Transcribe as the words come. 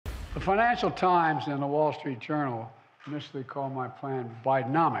The Financial Times and the Wall Street Journal initially called my plan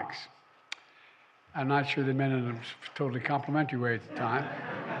Bidenomics. I'm not sure they meant it in a totally complimentary way at the time.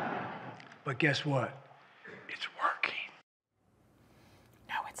 But guess what? It's working.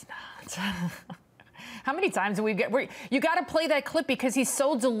 No, it's not. How many times do we get? You got to play that clip because he's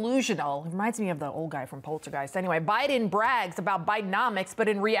so delusional. It reminds me of the old guy from Poltergeist. Anyway, Biden brags about Bidenomics, but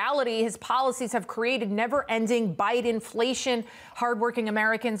in reality, his policies have created never-ending Biden-inflation. Hardworking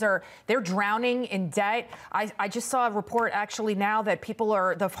Americans they're drowning in debt. I just saw a report actually now that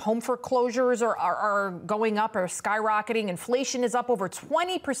the home foreclosures are going up or skyrocketing. Inflation is up over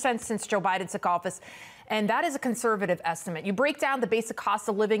 20% since Joe Biden took office. And that is a conservative estimate. You break down the basic cost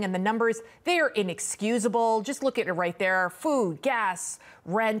of living and the numbers, they are inexcusable. Just look at it right there. Food, gas,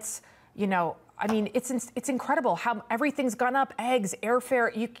 rent, I mean, it's incredible how everything's gone up. Eggs,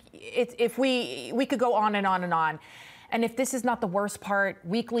 airfare, if we could go on and on and on. And if this is not the worst part,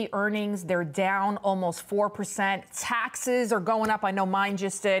 weekly earnings, they're down almost 4%. Taxes are going up. I know mine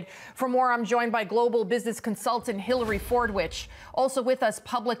just did. For more, I'm joined by global business consultant Hillary Fordwich. Also with us,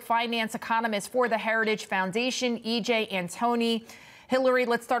 public finance economist for the Heritage Foundation, E.J. Antoni. Hillary,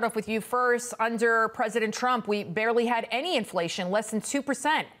 let's start off with you first. Under President Trump, we barely had any inflation, less than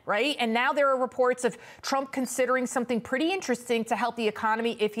 2%, right? And now there are reports of Trump considering something pretty interesting to help the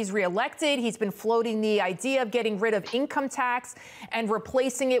economy if he's reelected. He's been floating the idea of getting rid of income tax and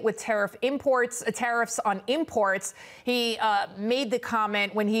replacing it with tariffs on imports. He made the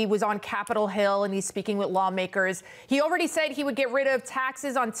comment when he was on Capitol Hill and he's speaking with lawmakers. He already said he would get rid of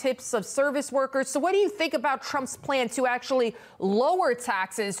taxes on tips of service workers. So what do you think about Trump's plan to actually lower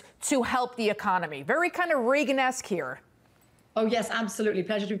taxes to help the economy? Very kind of Reagan-esque here. Oh, yes, absolutely.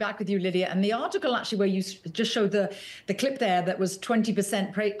 Pleasure to be back with you, Lydia. And the article actually where you just showed the clip there that was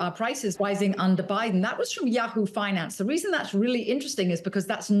 20% prices rising under Biden, that was from Yahoo Finance. The reason that's really interesting is because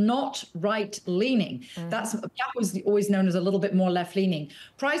that's not right-leaning. Yahoo's always known as a little bit more left-leaning.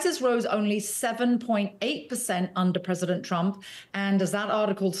 Prices rose only 7.8% under President Trump. And as that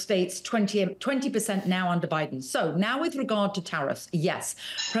article states, 20% now under Biden. So now with regard to tariffs, yes,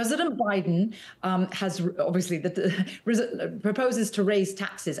 President Biden has obviously proposes to raise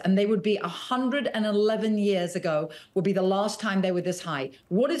taxes, and they would be 111 years ago would be the last time they were this high.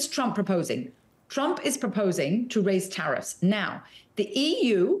 What is Trump proposing? Trump is proposing to raise tariffs. Now, the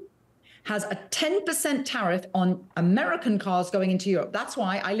EU has a 10% tariff on American cars going into Europe. That's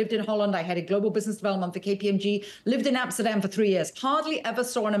why I lived in Holland. I headed global business development for KPMG, lived in Amsterdam for 3 years, hardly ever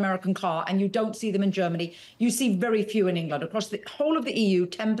saw an American car, and you don't see them in Germany. You see very few in England. Across the whole of the EU,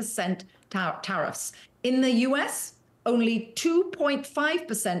 10% tariffs. In the US, only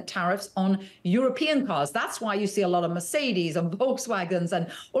 2.5% tariffs on European cars. That's why you see a lot of Mercedes and Volkswagens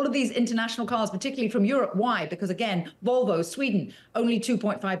and all of these international cars, particularly from Europe. Why? Because again, Volvo, Sweden, only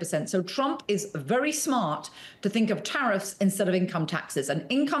 2.5%. So Trump is very smart to think of tariffs instead of income taxes. And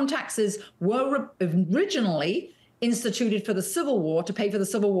income taxes were originally instituted for the Civil War, to pay for the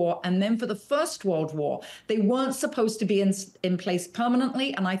Civil War, and then for the First World War. They weren't supposed to be in place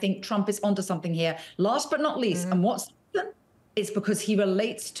permanently, and I think Trump is onto something here. Last but not least, and what's it's because he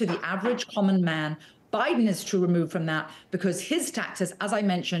relates to the average common man. Biden is to remove from that because his taxes, as I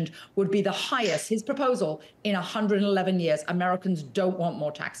mentioned, would be the highest, his proposal, in 111 years. Americans don't want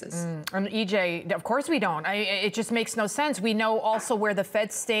more taxes. And EJ, of course we don't. It just makes no sense. We know also where the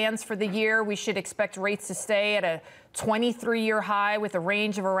Fed stands for the year. We should expect rates to stay at a 23-year high with a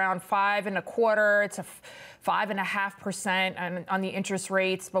range of around 5.25 to 5.5% on the interest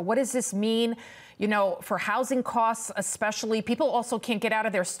rates. But what does this mean? For housing costs, especially, people also can't get out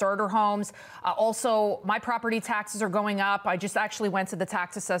of their starter homes. Also, my property taxes are going up. I just actually went to the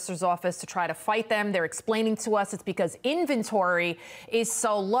tax assessor's office to try to fight them. They're explaining to us it's because inventory is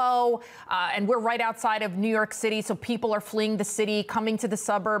so low, and we're right outside of New York City, so people are fleeing the city, coming to the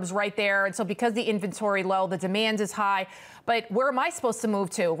suburbs right there. And so because the inventory low, the demand is high. But where am I supposed to move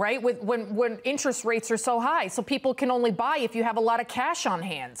to, right, when interest rates are so high? So people can only buy if you have a lot of cash on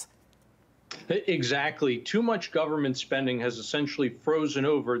hand. Exactly. Too much government spending has essentially frozen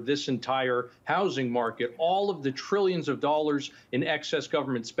over this entire housing market. All of the trillions of dollars in excess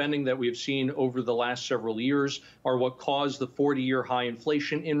government spending that we have seen over the last several years are what caused the 40-year high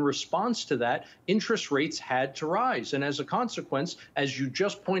inflation. In response to that, interest rates had to rise. And as a consequence, as you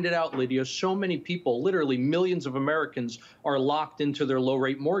just pointed out, Lydia, so many people, literally millions of Americans, are locked into their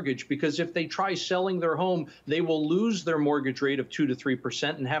low-rate mortgage because if they try selling their home, they will lose their mortgage rate of 2 to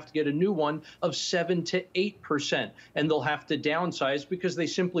 3% and have to get a new one down of 7 to 8%. And they'll have to downsize because they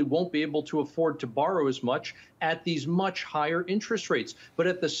simply won't be able to afford to borrow as much at these much higher interest rates. But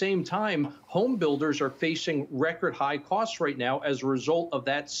at the same time, home builders are facing record high costs right now as a result of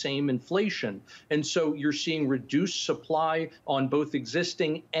that same inflation. And so you're seeing reduced supply on both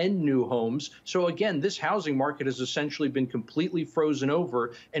existing and new homes. So again, this housing market has essentially been completely frozen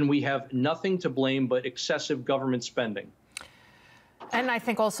over, and we have nothing to blame but excessive government spending. And I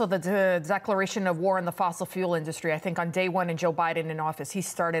think also the declaration of war on the fossil fuel industry. I think on day one in Joe Biden in office, he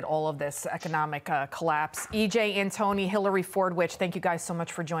started all of this economic collapse. EJ Antoni, Hillary Fordwich, thank you guys so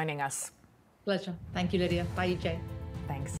much for joining us. Pleasure. Thank you, Lydia. Bye, EJ. Thanks.